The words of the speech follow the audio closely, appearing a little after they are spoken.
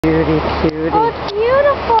Cutie, cutie. Oh, it's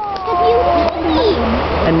beautiful. It's a beautiful kitty.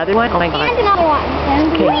 Another one? Oh my god. And another one. And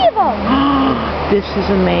Okay. 3 of them. This is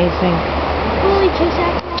amazing. Holy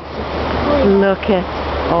Chilkat. Look at.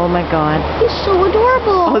 Oh my god. He's so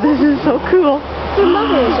adorable. Oh, this is so cool. Their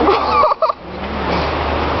mothers.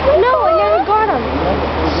 No, I never got him.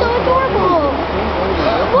 So adorable.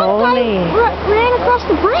 Look, Holy. I ran across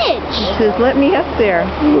the bridge. It says, let me up there.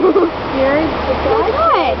 Here's the Oh my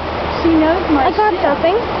God. She knows my I got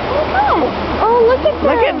something. Oh my God. Oh, look at them.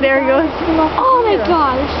 Look at, there he goes. Oh my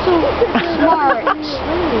God, they're so smart.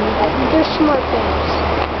 They're smart things.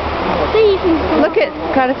 They even Look at,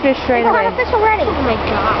 caught a fish right caught away. a fish already. Oh my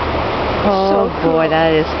God. Oh So cool. boy,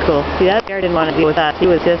 that is cool. See, that bear didn't want to deal with us. He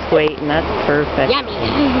was just waiting. That's perfect. Yummy.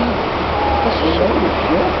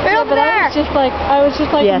 Right over But there. I was just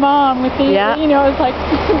like Yes. Mom with the, Yeah. you know, it's like,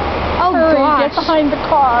 Oh hurry, gosh. get behind the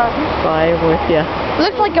car. I'm with you.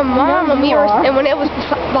 Looks like a mom when we were, and when it was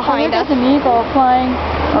behind There's us. an eagle flying.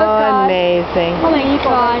 Look, God. Amazing. Oh my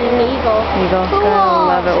God, an eagle. Eagle. Cool. Gotta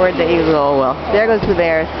love it. Where'd the eagle go? Well, there goes the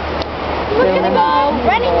bears. Look at them all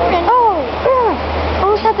running. Oh, yeah.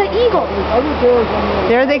 Almost had the eagle.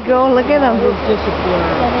 There they go. Look at them.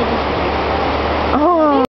 Oh.